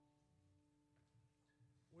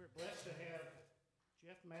We're blessed to have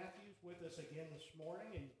Jeff Matthews with us again this morning,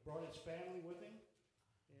 and brought his family with him,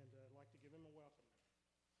 and I'd like to give him a welcome.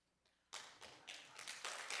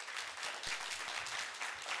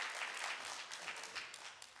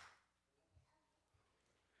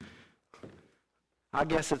 I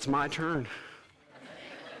guess it's my turn.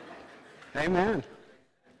 Amen.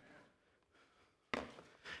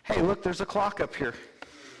 Hey, look, there's a clock up here.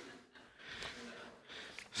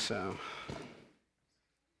 So,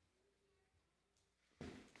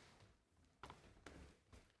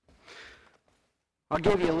 I'll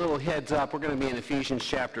give you a little heads up. We're going to be in Ephesians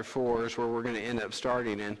chapter 4 is where we're going to end up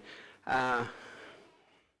starting in. I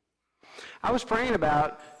was praying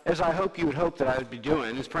about, as I hope you would hope that I would be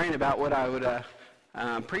doing, is praying about what I would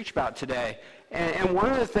preach about today. And one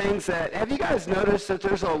of the things that, have you guys noticed that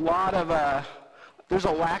there's a lot of, there's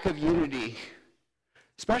a lack of unity,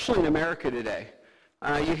 especially in America today.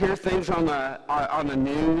 You hear things on the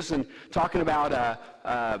news and talking about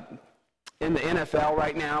in the NFL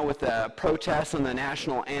right now with the protests and the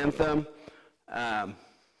national anthem.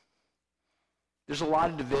 There's a lot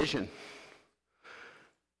of division.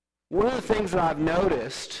 One of the things that I've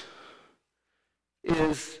noticed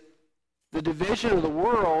is the division of the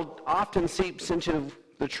world often seeps into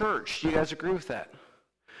the church. Do you guys agree with that?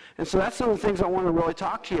 And so that's some of the things I want to really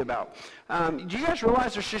talk to you about. Do you guys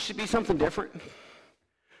realize there should be something different?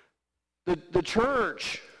 The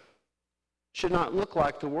church should not look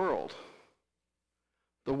like the world.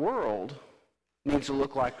 The world needs to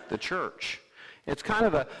look like the church. It's kind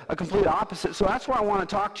of a complete opposite. So that's what I want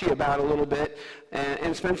to talk to you about a little bit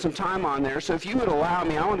and spend some time on there. So if you would allow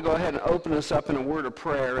me, I want to go ahead and open us up in a word of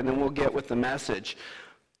prayer, and then we'll get with the message.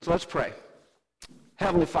 So let's pray.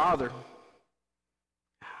 Heavenly Father,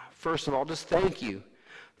 first of all, just thank you.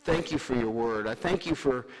 Thank you for your word. I thank you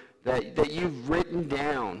for that you've written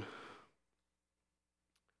down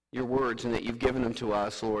your words and that you've given them to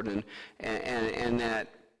us, Lord, and that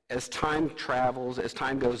as time travels, as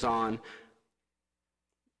time goes on,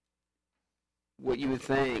 what you would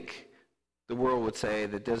think the world would say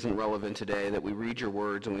that isn't relevant today, that we read your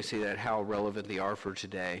words and we see that how relevant they are for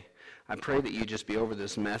today. I pray that you just be over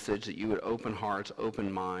this message, that you would open hearts,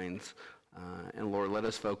 open minds, and Lord, let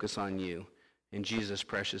us focus on you. In Jesus'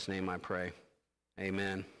 precious name I pray.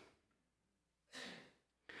 Amen.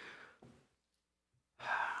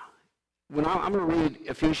 I'm going to read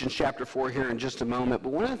Ephesians chapter 4 here in just a moment,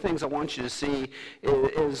 but one of the things I want you to see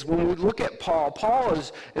is when we look at Paul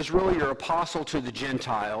is really your apostle to the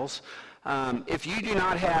Gentiles. If you do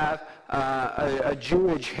not have a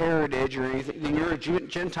Jewish heritage or anything, then you're a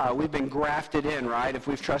Gentile. We've been grafted in, right, if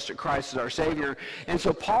we've trusted Christ as our Savior. And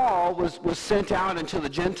so Paul was sent out into the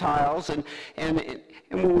Gentiles, and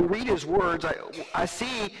when we read his words, I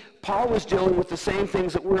see Paul was dealing with the same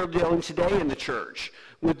things that we're dealing today in the church,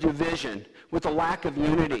 with division, with a lack of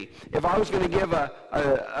unity. If I was going to give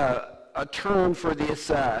a term for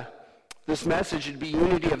this message, it'd be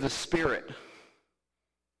unity of the Spirit.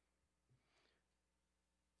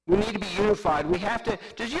 We need to be unified. We have to.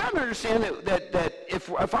 Did you ever understand that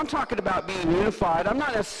if I'm talking about being unified, I'm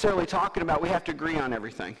not necessarily talking about we have to agree on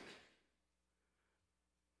everything.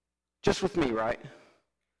 Just with me, right?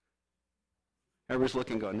 Everybody's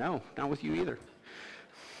looking going, no, not with you either.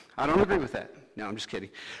 I don't agree with that. No, I'm just kidding.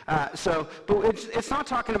 But it's not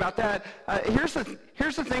talking about that. Here's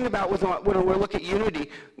the thing about when we look at unity.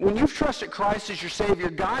 When you've trusted Christ as your Savior,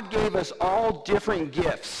 God gave us all different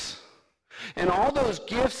gifts. And all those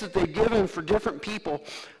gifts that they've given for different people,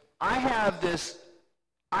 I have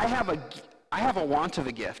a want of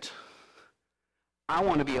a gift. I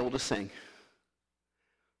want to be able to sing.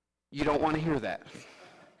 You don't want to hear that.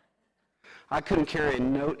 I couldn't carry a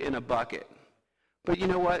note in a bucket. But you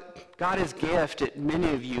know what? God has gifted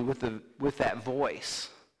many of you with that voice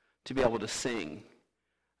to be able to sing.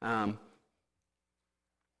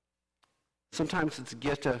 Sometimes it's a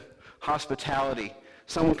gift of hospitality.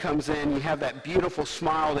 Someone comes in, you have that beautiful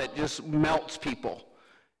smile that just melts people,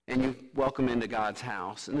 and you welcome into God's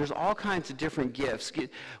house. And there's all kinds of different gifts.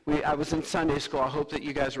 I was in Sunday school. I hope that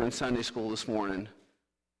you guys were in Sunday school this morning.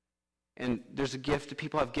 And there's a gift,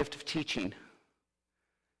 people have a gift of teaching.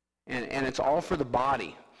 And it's all for the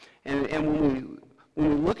body. And when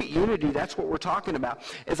we look at unity, that's what we're talking about.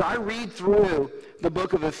 As I read through the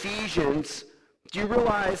book of Ephesians, do you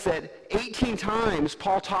realize that 18 times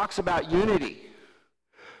Paul talks about unity?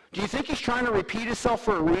 Do you think he's trying to repeat himself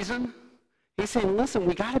for a reason? He's saying, listen,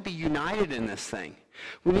 we got to be united in this thing.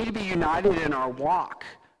 We need to be united in our walk.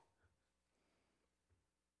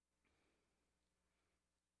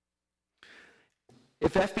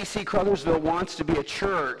 If FBC Crothersville wants to be a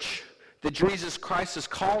church that Jesus Christ has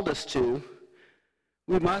called us to,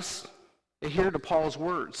 we must adhere to Paul's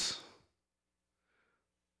words.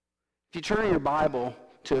 If you turn in your Bible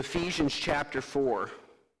to Ephesians chapter 4,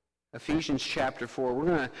 Ephesians chapter 4,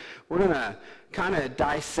 we're gonna kind of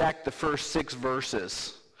dissect the first 6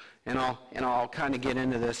 verses, and I'll kind of get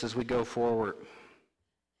into this as we go forward.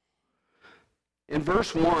 In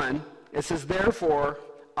verse 1, it says, "Therefore,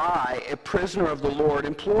 I, a prisoner of the Lord,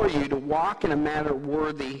 implore you to walk in a manner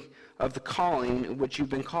worthy of the calling in which you've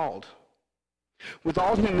been called, with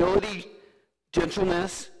all humility,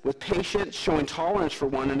 gentleness, with patience, showing tolerance for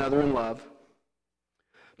one another in love,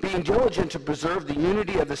 being diligent to preserve the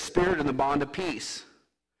unity of the Spirit in the bond of peace.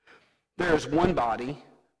 There is one body,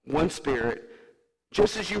 one Spirit,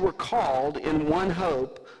 just as you were called in one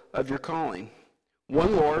hope of your calling.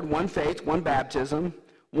 One Lord, one faith, one baptism,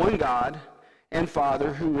 one God and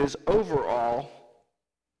Father, who is over all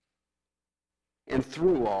and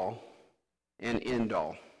through all and in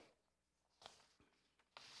all."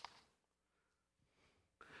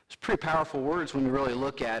 It's pretty powerful words when you really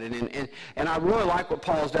look at it. And I really like what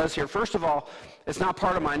Paul does here. First of all, it's not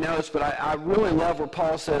part of my notes, but I really love where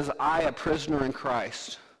Paul says, "I, a prisoner in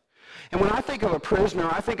Christ." And when I think of a prisoner,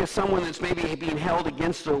 I think of someone that's maybe being held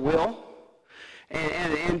against their will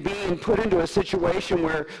and being put into a situation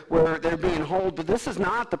where they're being held. But this is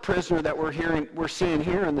not the prisoner that we're seeing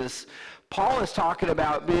here in this. Paul is talking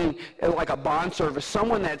about being like a bondservant,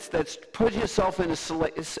 someone that's put himself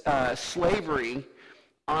into slavery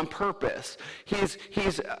on purpose.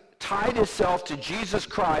 He's tied himself to Jesus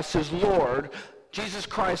Christ, his Lord, Jesus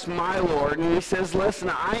Christ, my Lord, and he says, "Listen,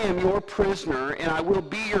 I am your prisoner, and I will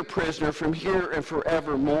be your prisoner from here and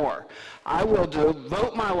forevermore. I will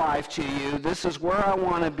devote my life to you. This is where I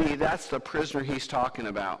want to be." That's the prisoner he's talking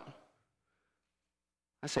about.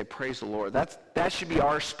 I say, praise the Lord. That should be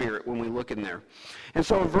our spirit when we look in there. And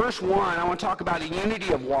so in verse 1, I want to talk about a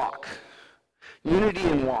unity of walk. Unity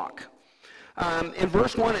in walk. In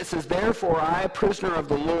verse 1 it says, "Therefore I, a prisoner of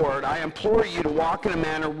the Lord, I implore you to walk in a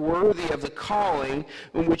manner worthy of the calling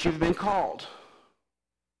in which you've been called."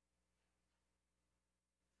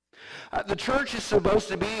 The church is supposed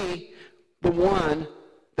to be the one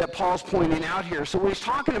that Paul's pointing out here. So when he's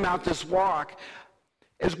talking about this walk,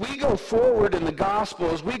 as we go forward in the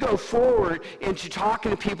gospel, as we go forward into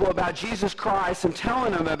talking to people about Jesus Christ and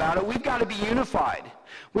telling them about it, we've got to be unified.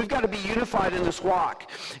 We've got to be unified in this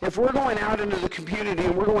walk. If we're going out into the community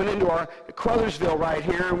and we're going into our Crothersville right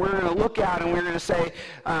here, and we're going to look out and we're going to say,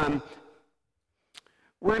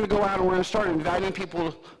 we're going to go out and we're going to start inviting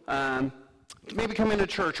people to maybe come into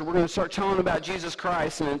church, or we're going to start telling them about Jesus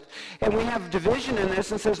Christ, and we have division in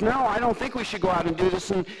this and says, "No, I don't think we should go out and do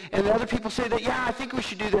this," and the other people say that, "Yeah, I think we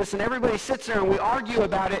should do this," and everybody sits there and we argue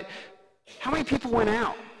about it. How many people went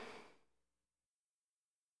out?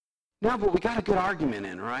 No, but we got a good argument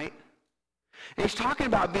in, right? And he's talking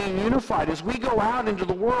about being unified. As we go out into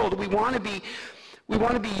the world, we want to be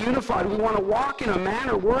unified. We want to walk in a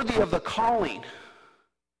manner worthy of the calling.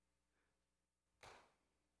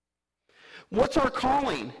 What's our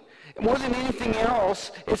calling? More than anything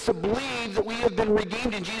else, it's to believe that we have been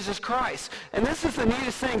redeemed in Jesus Christ. And this is the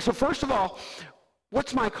neatest thing. So first of all,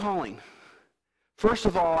 what's my calling? First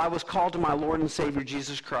of all, I was called to my Lord and Savior,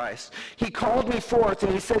 Jesus Christ. He called me forth,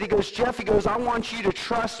 and he said, Jeff, I want you to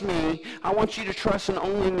trust me. I want you to trust in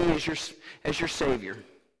only me as your Savior.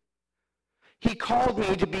 He called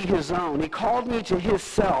me to be his own. He called me to his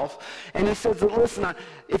self. And he says, listen,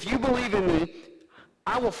 if you believe in me,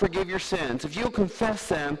 I will forgive your sins. If you'll confess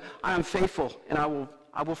them, I am faithful, and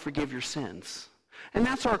I will forgive your sins. And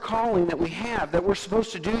that's our calling that we have, that we're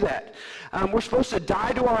supposed to do that. We're supposed to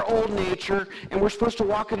die to our old nature, and we're supposed to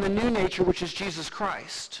walk in the new nature, which is Jesus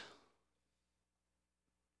Christ.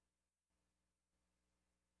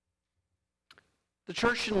 The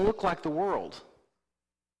church shouldn't look like the world.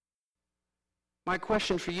 My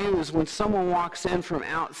question for you is, when someone walks in from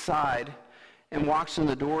outside and walks in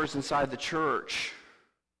the doors inside the church,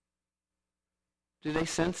 do they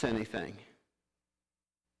sense anything?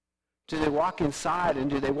 Do they walk inside, and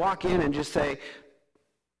do they walk in and just say,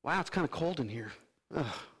 wow, it's kind of cold in here. Ugh.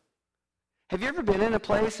 Have you ever been in a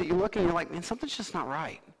place that you look and you're like, man, something's just not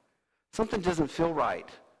right. Something doesn't feel right.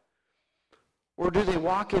 Or do they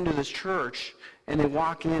walk into this church and they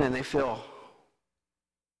walk in and they feel,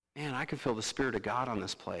 man, I can feel the Spirit of God on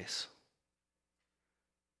this place.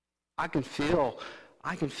 I can feel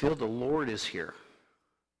the Lord is here.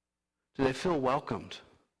 Do they feel welcomed?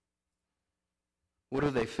 What do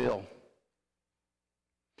they feel?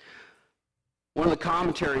 One of the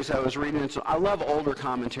commentaries I was reading, so I love older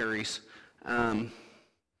commentaries, and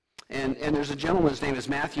there's a gentleman, his name is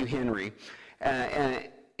Matthew Henry, and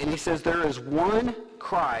And he says there is one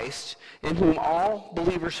Christ in whom all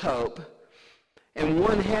believers hope, and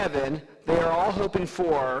one heaven they are all hoping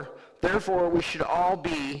for. Therefore, we should all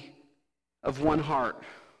be of one heart.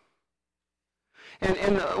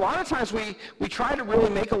 And a lot of times we try to really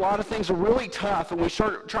make a lot of things really tough, and we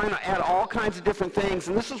start trying to add all kinds of different things.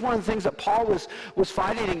 And this is one of the things that Paul was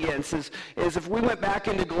fighting against, is if we went back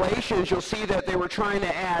into Galatians, you'll see that they were trying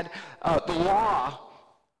to add the law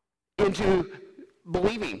into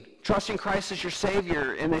believing, trusting Christ as your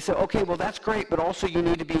Savior. And they said, okay, well, that's great, but also you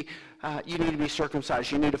need to be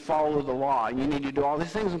circumcised. You need to follow the law. You need to do all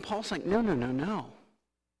these things. And Paul's like, no.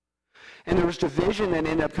 And there was division that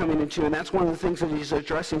ended up coming into, and that's one of the things that he's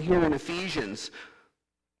addressing here in Ephesians.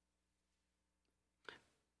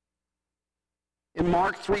 In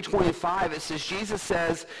Mark 3:25, it says, Jesus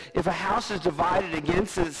says, if a house is divided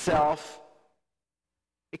against itself,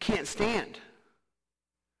 it can't stand.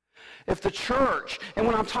 If the church, and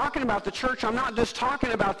when I'm talking about the church, I'm not just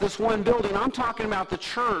talking about this one building, I'm talking about the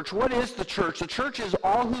church. What is the church? The church is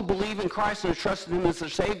all who believe in Christ and have trusted him as their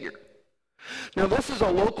Savior. Now, this is a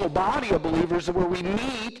local body of believers where we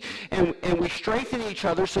meet and we strengthen each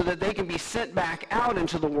other so that they can be sent back out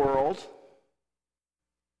into the world.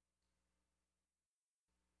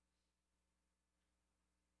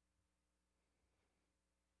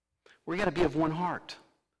 We got to be of one heart.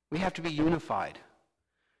 We have to be unified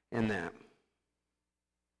in that.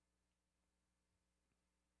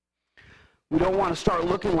 We don't want to start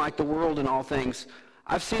looking like the world in all things.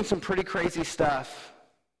 I've seen some pretty crazy stuff.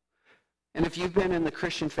 And if you've been in the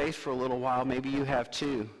Christian faith for a little while, maybe you have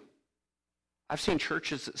too. I've seen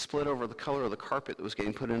churches that split over the color of the carpet that was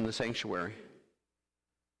getting put in the sanctuary.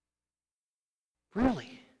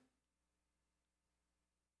 Really?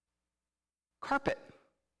 Carpet.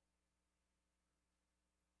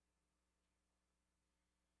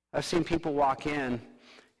 I've seen people walk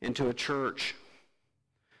into a church,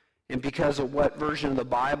 and because of what version of the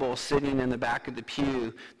Bible is sitting in the back of the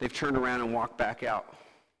pew, they've turned around and walked back out.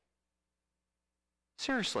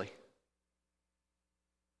 Seriously.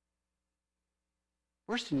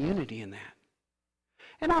 Where's the unity in that?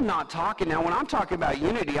 And I'm not talking, now when I'm talking about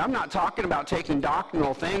unity, I'm not talking about taking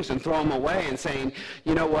doctrinal things and throwing them away and saying,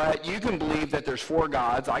 you know what, you can believe that there's four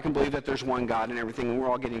gods, I can believe that there's one God and everything, and we're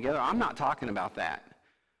all getting together. I'm not talking about that.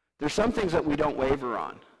 There's some things that we don't waver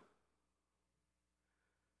on.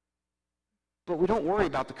 But we don't worry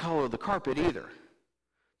about the color of the carpet either.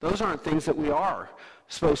 Those aren't things that we are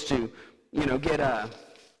supposed to get out.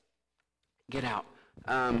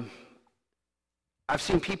 I've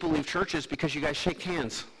seen people leave churches because you guys shake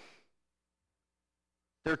hands.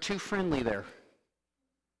 They're too friendly there.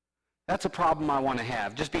 That's a problem I want to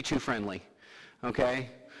have. Just be too friendly,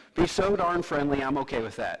 okay? Be so darn friendly, I'm okay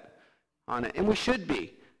with that. On it. And we should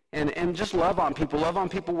be. And just love on people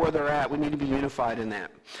where they're at. We need to be unified in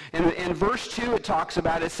that. And in verse 2 it talks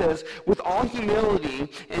about, it says, with all humility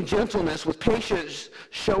and gentleness, with patience,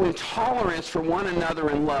 showing tolerance for one another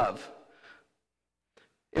in love.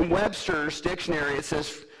 In Webster's dictionary it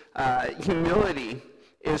says, humility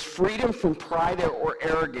is freedom from pride or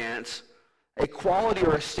arrogance, a quality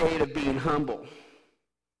or a state of being humble.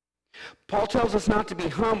 Paul tells us not to be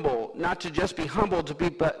humble, not to just be humble,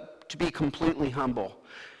 but to be completely humble.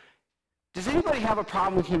 Does anybody have a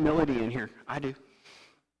problem with humility in here? I do.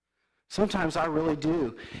 Sometimes I really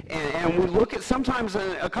do. And we look at, sometimes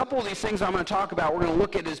a couple of these things I'm going to talk about, we're going to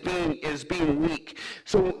look at as being weak.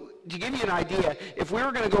 So to give you an idea, if we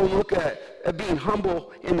were going to go look at being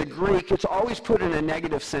humble in the Greek, it's always put in a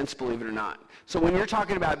negative sense, believe it or not. So when you're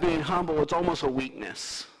talking about being humble, it's almost a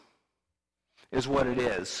weakness, is what it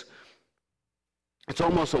is. It's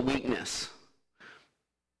almost a weakness.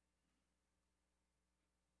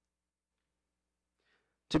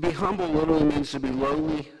 To be humble literally means to be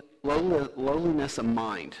lowliness of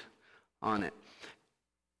mind on it.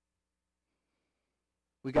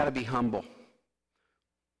 We got to be humble.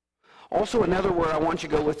 Also, another word I want you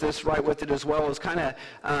to go with this, right with it as well, is kind of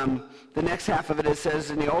the next half of it. It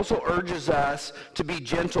says, and he also urges us to be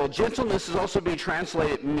gentle. Gentleness is also being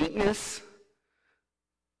translated meekness.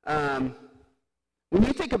 When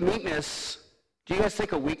you think of meekness, do you guys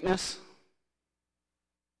think of weakness?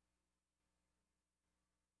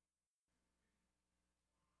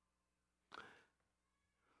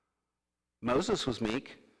 Moses was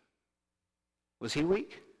meek. Was he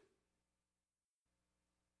weak?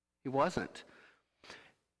 He wasn't.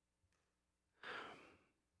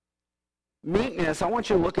 Meekness, I want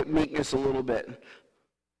you to look at meekness a little bit.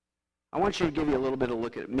 I want you to give you a little bit of a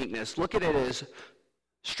look at meekness. Look at it as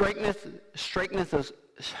straightness as,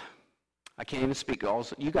 I can't even speak.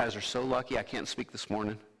 You guys are so lucky I can't speak this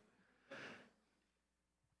morning.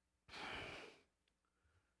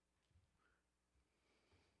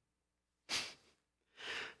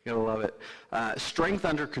 You gotta love it. Strength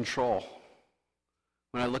under control.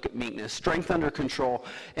 When I look at meekness, strength under control.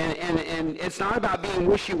 And it's not about being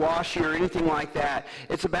wishy-washy or anything like that.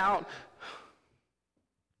 It's about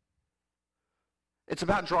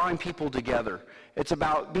drawing people together. It's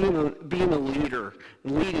about being a leader,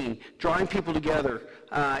 leading, drawing people together.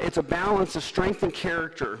 It's a balance of strength and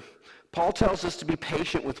character. Paul tells us to be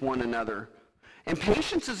patient with one another. And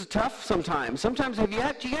patience is tough sometimes. Sometimes, do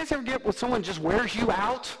you guys ever get with someone just wears you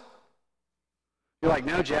out? You're like,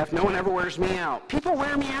 no, Jeff, no one ever wears me out. People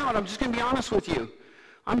wear me out. I'm just going to be honest with you.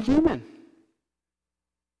 I'm human.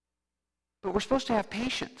 But we're supposed to have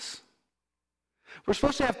patience. We're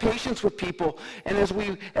supposed to have patience with people, and as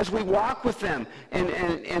we walk with them,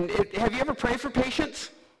 have you ever prayed for patience?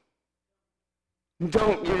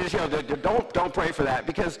 Don't pray for that,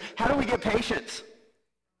 because how do we get patience?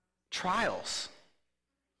 Trials.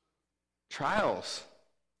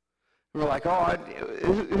 We're like,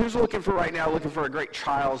 who's looking for right now, looking for a great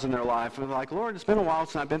trials in their life? And we're like, Lord, it's been a while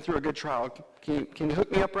since I've been through a good trial. Can you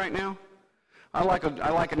hook me up right now? I like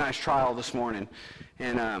a nice trial this morning,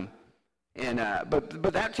 but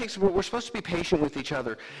that takes. We're supposed to be patient with each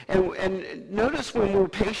other, and notice when we're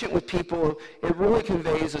patient with people, it really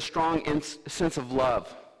conveys a strong sense of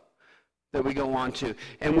love that we go on to,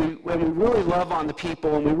 and when we really love on the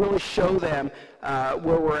people, and we really show them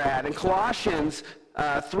where we're at. And Colossians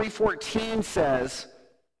 3:14 says,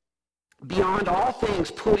 "Beyond all things,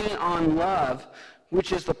 putting on love,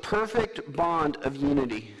 which is the perfect bond of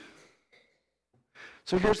unity."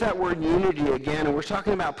 So here's that word unity again, and we're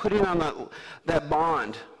talking about putting on that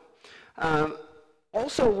bond.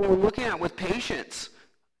 Also, when we're looking at with patience,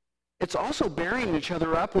 it's also bearing each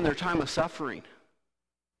other up in their time of suffering.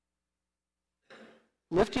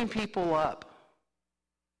 Lifting people up.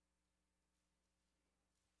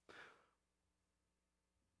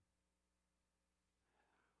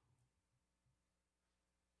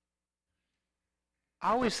 I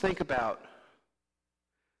always think about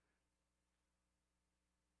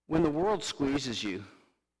when the world squeezes you,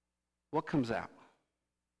 what comes out?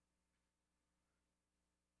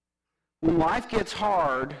 When life gets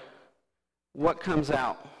hard, what comes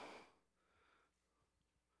out?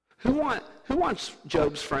 Who wants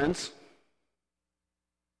Job's friends?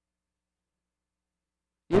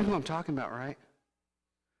 You know who I'm talking about, right?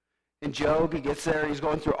 And Job, he gets there, he's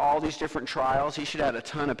going through all these different trials. He should have had a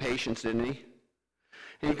ton of patience, didn't he?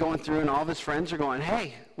 And he's going through, and all of his friends are going,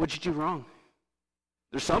 hey, what'd you do wrong?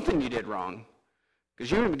 There's something you did wrong.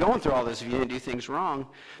 Because you're going to be going through all this if you didn't do things wrong.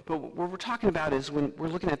 But what we're talking about is when we're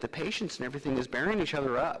looking at the patience and everything is bearing each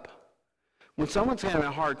other up. When someone's having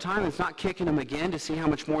a hard time, it's not kicking them again to see how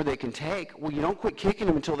much more they can take. Well, you don't quit kicking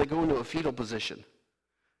them until they go into a fetal position.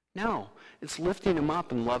 No, it's lifting them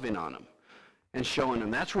up and loving on them and showing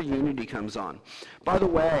them. That's where unity comes on. By the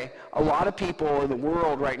way, a lot of people in the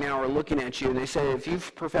world right now are looking at you and they say, if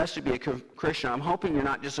you've professed to be a Christian, I'm hoping you're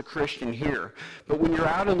not just a Christian here. But when you're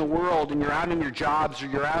out in the world and you're out in your jobs or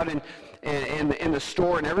you're out in the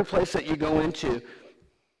store and every place that you go into,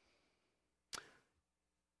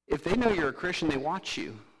 if they know you're a Christian, they watch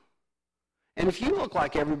you. And if you look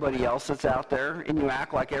like everybody else that's out there and you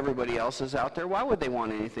act like everybody else is out there, why would they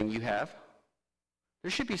want anything you have?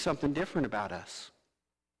 There should be something different about us.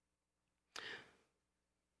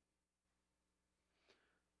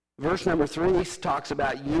 Verse number 3 talks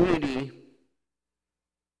about unity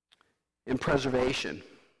and preservation.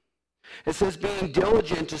 It says, being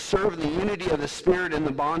diligent to serve the unity of the Spirit in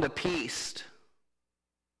the bond of peace.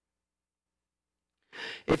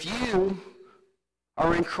 If you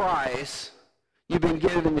are in Christ, you've been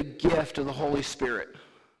given the gift of the Holy Spirit.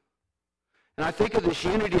 And I think of this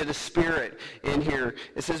unity of the Spirit in here.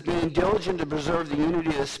 It says, being diligent to preserve the unity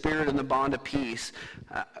of the Spirit in the bond of peace.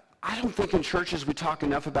 I don't think in churches we talk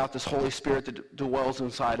enough about this Holy Spirit that dwells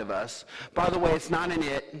inside of us. By the way, it's not an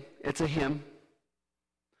it, it's a him.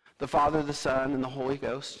 The Father, the Son, and the Holy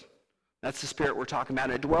Ghost. That's the Spirit we're talking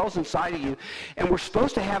about. It dwells inside of you. And we're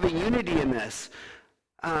supposed to have a unity in this.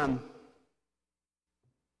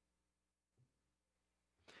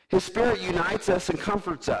 His Spirit unites us and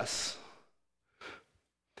comforts us.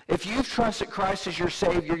 If you've trusted Christ as your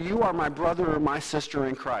Savior, you are my brother or my sister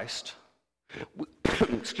in Christ.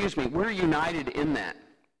 Excuse me, we're united in that.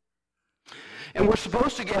 And we're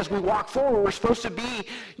supposed to, as we walk forward, we're supposed to be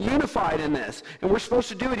unified in this. And we're supposed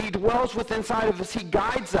to do it. He dwells within inside of us. He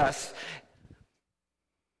guides us.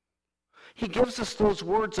 He gives us those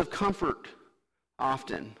words of comfort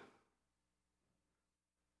often.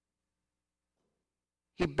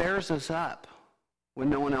 He bears us up when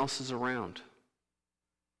no one else is around.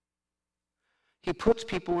 He puts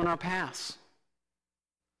people in our paths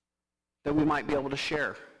that we might be able to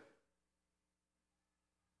share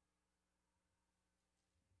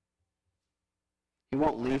He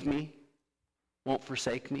won't leave me, won't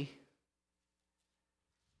forsake me.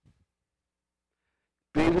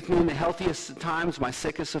 Be with me in the healthiest of times, my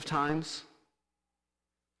sickest of times.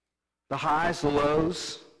 The highs, the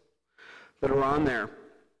lows that are on there.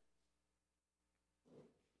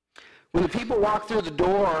 When the people walk through the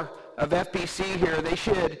door of FBC here, they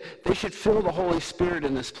should feel the Holy Spirit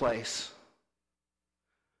in this place.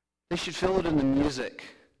 They should feel it in the music.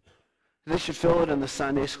 They should feel it in the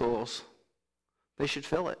Sunday schools. They should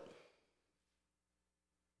feel it.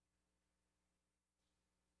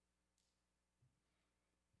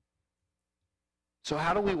 So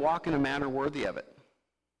how do we walk in a manner worthy of it?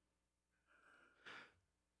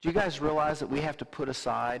 Do you guys realize that we have to put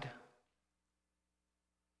aside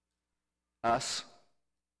us?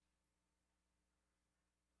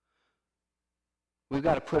 We've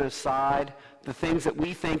got to put aside the things that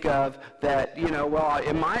we think of that, well,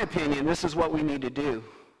 in my opinion, this is what we need to do.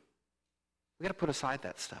 We've got to put aside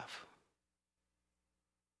that stuff.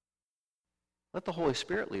 Let the Holy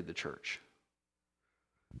Spirit lead the church.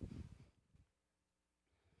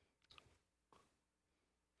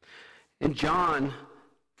 In John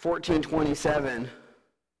 14:27,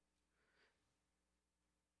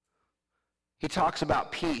 he talks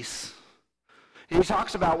about peace. And he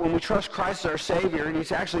talks about when we trust Christ as our Savior, and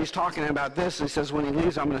he's talking about this. He says, when he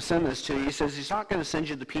leaves, I'm going to send this to you. He says he's not going to send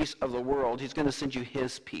you the peace of the world. He's going to send you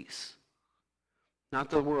his peace. Not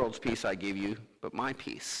the world's peace I give you, but my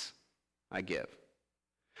peace I give.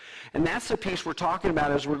 And that's the peace we're talking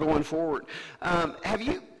about as we're going forward.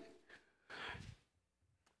 Do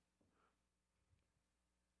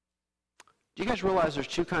you guys realize there's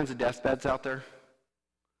two kinds of deathbeds out there?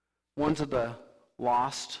 One's of the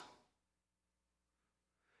lost,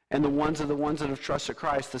 and the ones that have trusted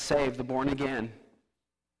Christ, the saved, the born again.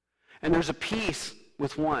 And there's a peace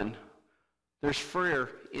with one. There's fear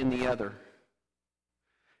in the other.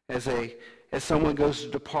 As someone goes to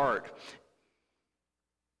depart,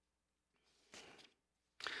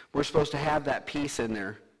 we're supposed to have that peace in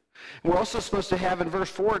there. And we're also supposed to have, in verse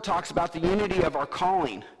 4, it talks about the unity of our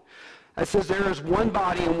calling. It says there is one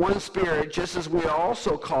body and one spirit, just as we are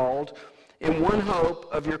also called in one hope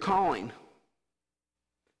of your calling.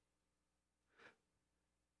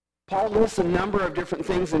 Paul lists a number of different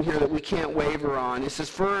things in here that we can't waver on. He says,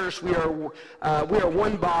 first, we are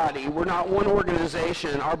one body. We're not one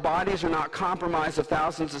organization. Our bodies are not comprised of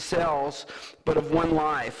thousands of cells, but of one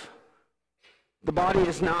life. The body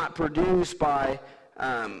is not produced by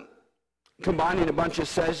combining a bunch of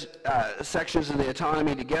sections of the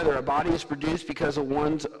autonomy together. A body is produced because of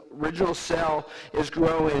one's original cell is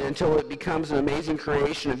growing until it becomes an amazing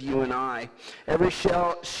creation of you and I. Every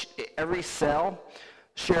cell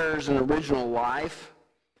shares an original life.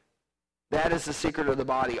 That is the secret of the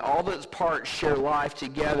body. All its parts share life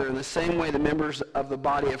together in the same way the members of the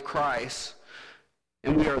body of Christ,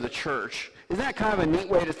 and we are the church. Isn't that kind of a neat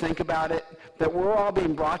way to think about it? That we're all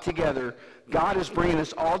being brought together. God is bringing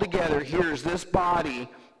us all together. Here's this body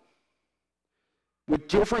with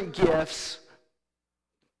different gifts,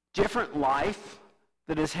 different life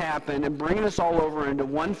that has happened, and bringing us all over into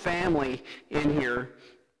one family in here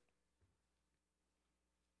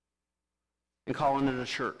and calling it a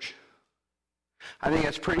church. I think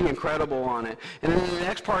that's pretty incredible on it. And then the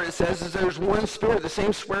next part it says is there's one spirit. The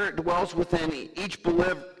same spirit dwells within each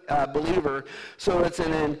believer. So it's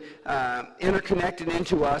interconnected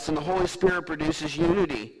into us, and the Holy Spirit produces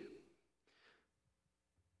unity.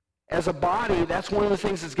 As a body, that's one of the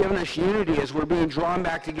things that's given us unity as we're being drawn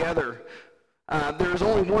back together. There is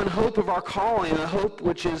only one hope of our calling, a hope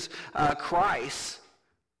which is Christ.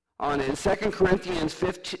 On it. In 2 Corinthians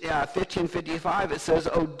 15:55, it says,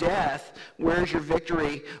 O death, where is your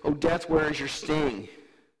victory? O death, where is your sting?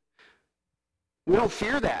 We don't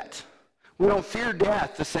fear that. We don't fear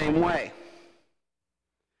death the same way.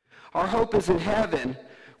 Our hope is in heaven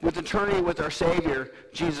with eternity with our Savior,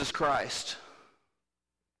 Jesus Christ.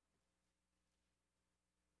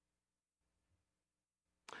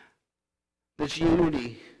 This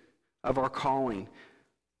unity of our calling.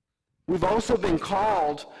 We've also been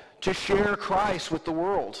called to share Christ with the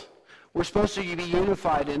world. We're supposed to be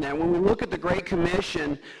unified in that. When we look at the Great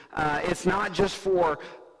Commission, it's not just for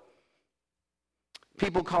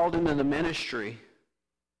people called into the ministry.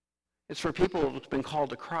 It's for people who've been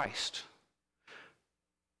called to Christ.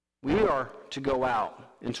 We are to go out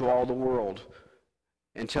into all the world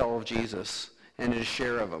and tell of Jesus and to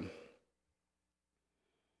share of him.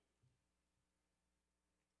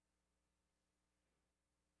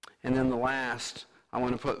 And then the last, I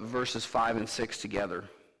want to put verses 5 and 6 together.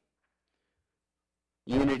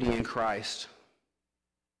 Unity in Christ.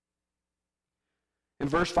 In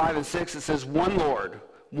verse 5 and 6, it says, one Lord,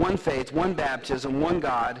 one faith, one baptism, one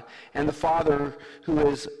God, and the Father who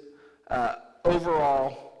is over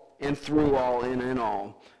all and through all and in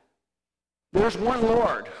all. There's one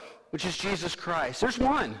Lord, which is Jesus Christ. There's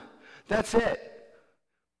one. That's it.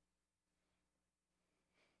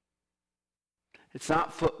 It's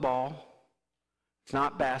not football. It's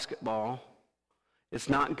not basketball. It's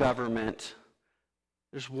not government.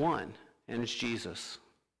 There's one, and it's Jesus.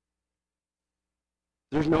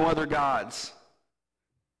 There's no other gods.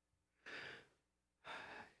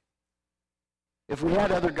 If we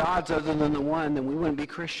had other gods other than the one, then we wouldn't be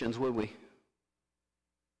Christians, would we?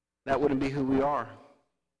 That wouldn't be who we are.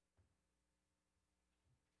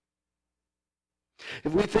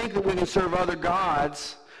 If we think that we can serve other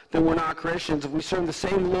gods, then we're not Christians. If we serve the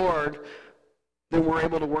same Lord, then we're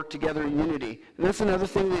able to work together in unity. And that's another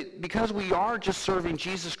thing, that because we are just serving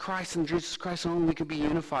Jesus Christ and Jesus Christ only, we could be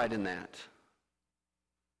unified in that.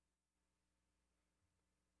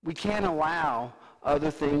 We can't allow other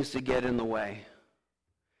things to get in the way.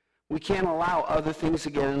 We can't allow other things to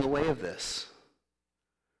get in the way of this.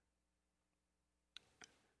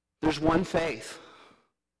 There's one faith.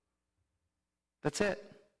 That's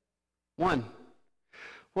it. One.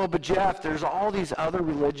 Well, but Jeff, there's all these other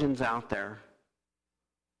religions out there.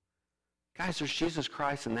 Guys, there's Jesus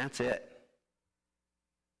Christ, and that's it.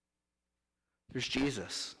 There's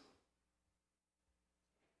Jesus.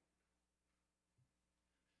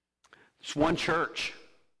 There's one church.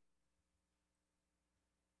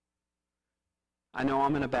 I know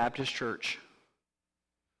I'm in a Baptist church.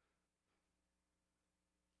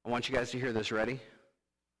 I want you guys to hear this. Ready?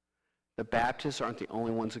 The Baptists aren't the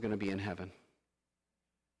only ones that are going to be in heaven.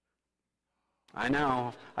 I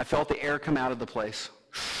know. I felt the air come out of the place.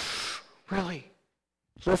 Really?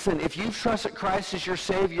 Listen, if you trust that Christ is your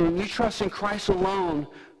Savior and you trust in Christ alone,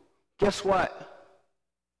 guess what?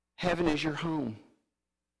 Heaven is your home.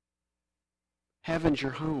 Heaven's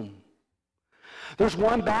your home. There's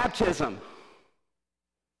one baptism.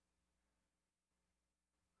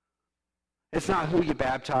 It's not who you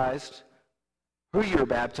baptized, who you were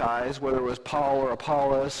baptized, whether it was Paul or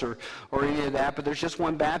Apollos or any of that, but there's just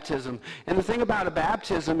one baptism. And the thing about a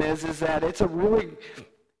baptism is that it's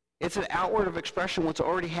an outward of expression of what's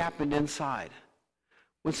already happened inside.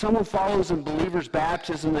 When someone follows in believer's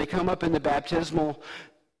baptism, they come up in the baptismal,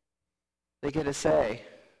 they get to say,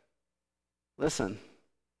 listen,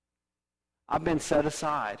 I've been set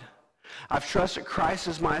aside. I've trusted Christ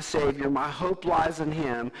as my Savior. My hope lies in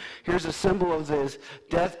Him. Here's a symbol of His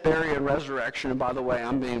death, burial, and resurrection. And by the way,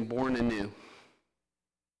 I'm being born anew.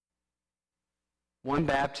 One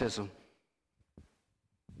baptism.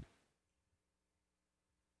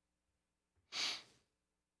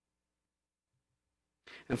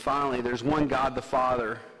 And finally, there's one God the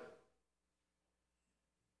Father.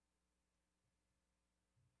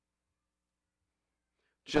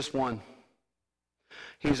 Just one.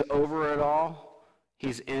 He's over it all.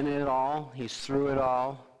 He's in it all. He's through it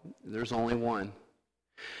all. There's only one.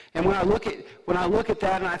 And when I look at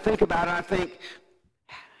that and I think about it, I think,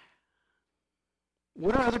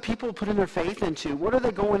 what are other people putting their faith into? What are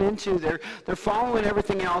they going into? They're following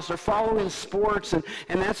everything else. They're following sports, and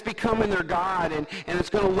that's becoming their God, and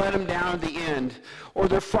it's going to let them down at the end. Or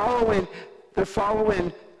they're following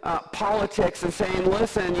politics and saying,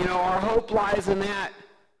 listen, our hope lies in that.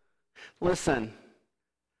 Listen,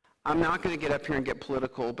 I'm not going to get up here and get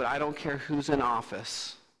political, but I don't care who's in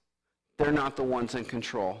office. They're not the ones in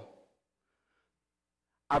control.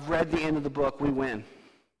 I've read the end of the book. We win.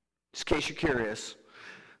 Just in case you're curious.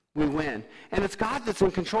 We win. And it's God that's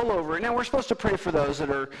in control over it. Now, we're supposed to pray for those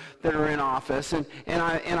that are in office, and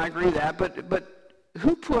I agree that, but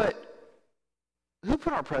who put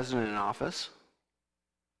our president in office?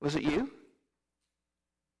 Was it you?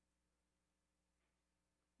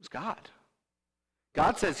 It was God.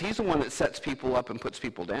 God says He's the one that sets people up and puts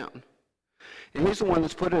people down. And He's the one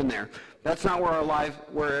that's put it in there. That's not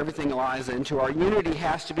where everything lies into. Our unity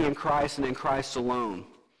has to be in Christ, and in Christ alone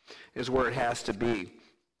is where it has to be.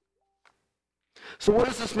 So what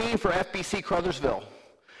does this mean for FBC Crothersville?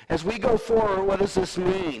 As we go forward, what does this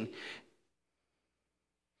mean?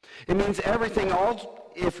 It means everything.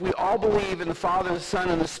 If we all believe in the Father, the Son,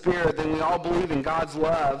 and the Spirit, then we all believe in God's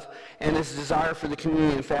love and His desire for the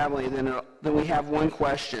community and family. Then we have one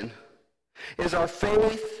question. Is our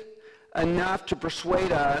faith enough to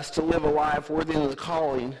persuade us to live a life worthy of the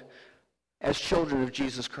calling as children of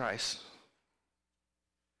Jesus Christ?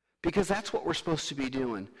 Because that's what we're supposed to be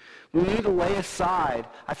doing. We need to lay aside.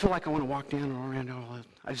 I feel like I want to walk down and around.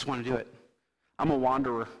 I just want to do it. I'm a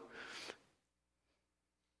wanderer.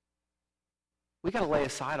 We got to lay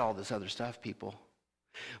aside all this other stuff, people.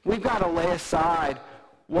 We've got to lay aside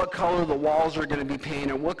what color the walls are going to be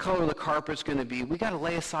painted, what color the carpet's going to be. We've got to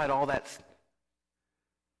lay aside all that.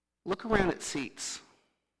 Look around at seats.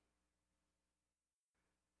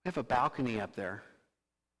 We have a balcony up there.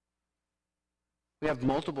 We have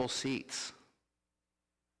multiple seats.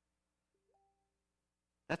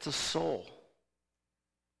 That's a soul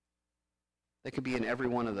that could be in every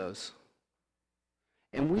one of those.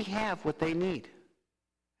 And we have what they need,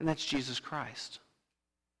 and that's Jesus Christ.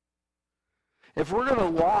 If we're going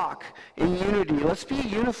to walk in unity, let's be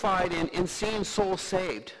unified in seeing souls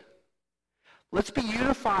saved. Let's be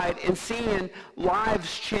unified in seeing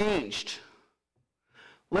lives changed.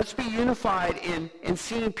 Let's be unified in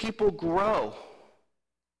seeing people grow.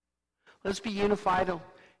 Let's be unified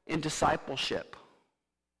in discipleship.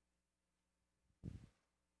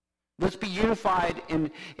 Let's be unified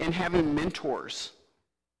in having mentors.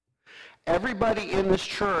 Everybody in this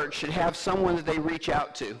church should have someone that they reach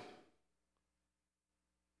out to.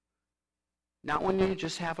 Not when you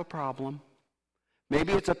just have a problem.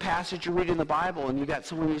 Maybe it's a passage you read in the Bible and you got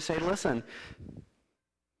someone you say, listen,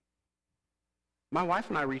 my wife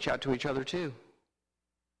and I reach out to each other too.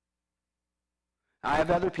 I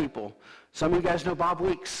have other people. Some of you guys know Bob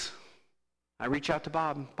Weeks. I reach out to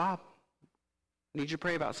Bob. Bob, I need you to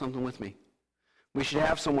pray about something with me. We should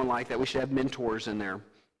have someone like that. We should have mentors in there.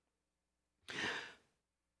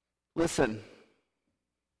 Listen,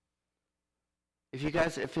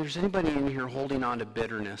 if there's anybody in here holding on to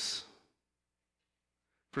bitterness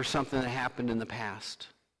for something that happened in the past,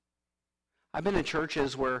 I've been in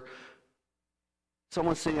churches where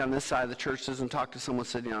someone sitting on this side of the church doesn't talk to someone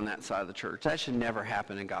sitting on that side of the church. That should never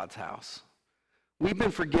happen in God's house. We've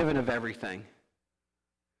been forgiven of everything,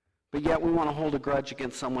 but yet we want to hold a grudge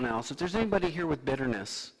against someone else. If there's anybody here with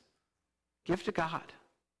bitterness, give to God.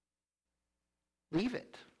 Leave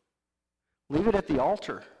it. Leave it at the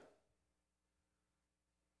altar.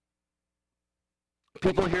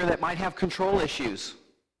 People here that might have control issues,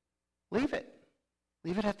 leave it.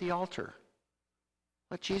 Leave it at the altar.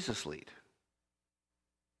 Let Jesus lead.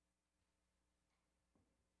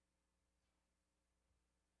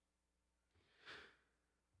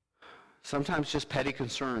 Sometimes just petty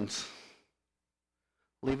concerns,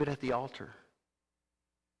 leave it at the altar.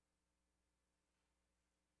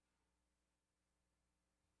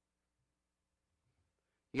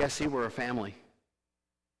 You guys see we're a family.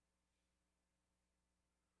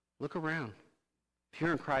 Look around. If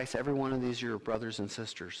you're in Christ, every one of these are your brothers and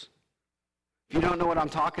sisters. If you don't know what I'm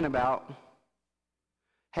talking about,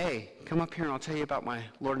 hey, come up here and I'll tell you about my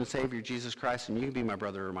Lord and Savior, Jesus Christ, and you can be my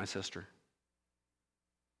brother or my sister.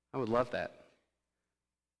 I would love that.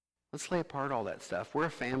 Let's lay apart all that stuff. We're a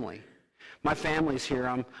family. My family's here.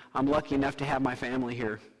 I'm lucky enough to have my family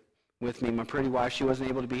here with me. My pretty wife, she wasn't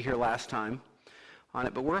able to be here last time on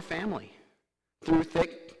it, but we're a family. Through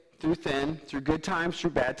thick, through thin, through good times,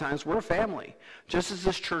 through bad times, we're a family. Just as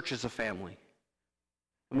this church is a family.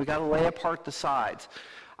 And we got to lay apart the sides.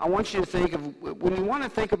 I want you to think of, when you want to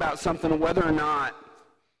think about something, whether or not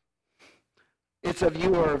it's of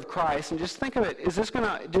you or of Christ, and just think of it, is this going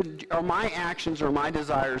to, are my actions or my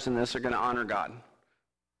desires in this are going to honor God?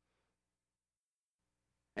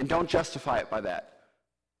 And don't justify it by that.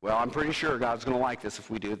 Well, I'm pretty sure God's going to like this if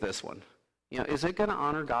we do this one. You know, is it going to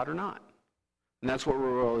honor God or not? And that's what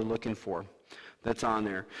we're really looking for that's on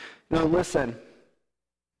there. Now, listen,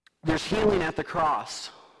 there's healing at the cross.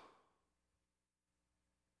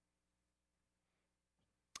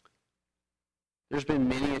 There's been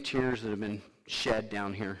many tears that have been shed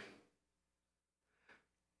down here.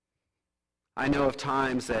 I know of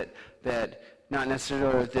times that not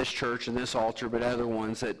necessarily at this church and this altar, but other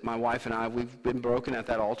ones that my wife and I, we've been broken at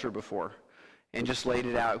that altar before and just laid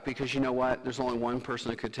it out because you know what? There's only one person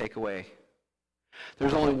that could take away.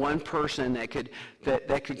 There's only one person that could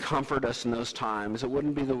comfort us in those times. It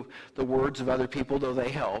wouldn't be the words of other people, though they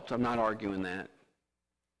helped. I'm not arguing that.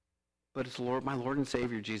 But it's my Lord and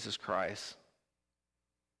Savior, Jesus Christ.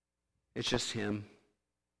 It's just him.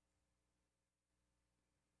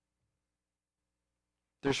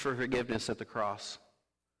 There's forgiveness at the cross.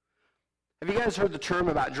 Have you guys heard the term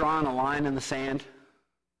about drawing a line in the sand?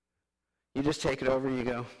 You just take it over and you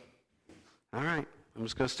go, all right, I'm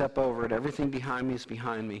just going to step over it. Everything behind me is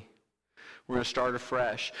behind me. We're going to start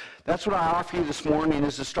afresh. That's what I offer you this morning,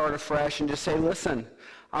 is to start afresh and just say, listen,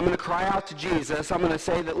 I'm going to cry out to Jesus. I'm going to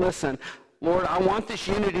say that, listen, Lord, I want this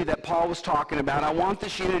unity that Paul was talking about. I want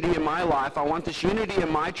this unity in my life. I want this unity in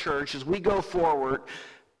my church. As we go forward,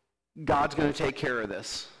 God's going to take care of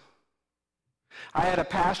this. I had a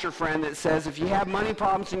pastor friend that says, if you have money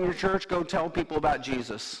problems in your church, go tell people about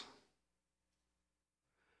Jesus.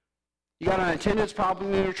 You got an attendance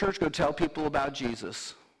problem in your church? Go tell people about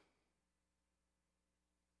Jesus.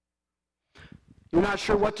 You're not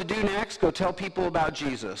sure what to do next? Go tell people about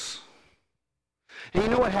Jesus. And you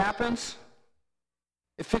know what happens?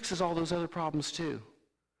 It fixes all those other problems too.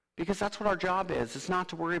 Because that's what our job is. It's not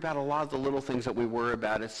to worry about a lot of the little things that we worry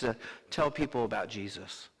about. It's to tell people about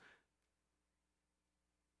Jesus.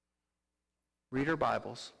 Read our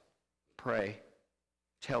Bibles. Pray.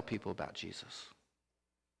 Tell people about Jesus.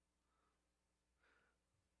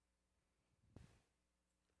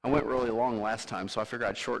 I went really long last time, so I figured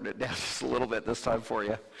I'd shorten it down just a little bit this time for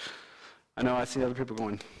you. I know I see other people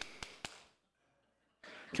going,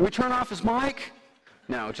 can we turn off his mic?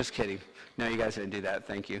 No, just kidding. No, you guys didn't do that.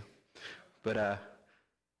 Thank you. But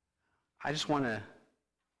I just want to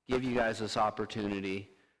give you guys this opportunity.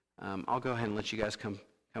 I'll go ahead and let you guys come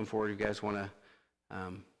forward. You guys want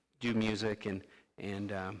to do music.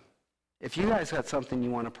 And if you guys got something you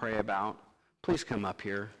want to pray about, please come up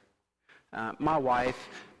here. My wife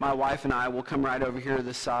and I will come right over here to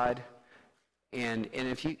this side. And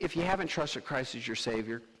if you haven't trusted Christ as your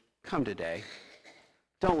Savior, come today.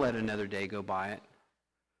 Don't let another day go by it.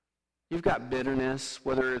 You've got bitterness,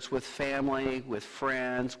 whether it's with family, with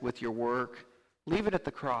friends, with your work. Leave it at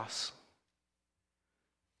the cross.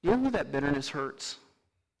 You know who that bitterness hurts?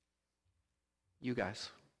 You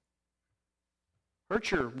guys.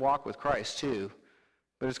 Hurts your walk with Christ too,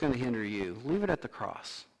 but it's going to hinder you. Leave it at the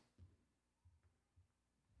cross.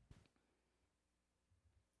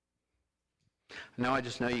 No, I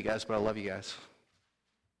just know you guys, but I love you guys.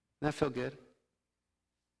 Doesn't that feel good?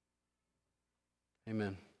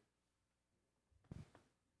 Amen.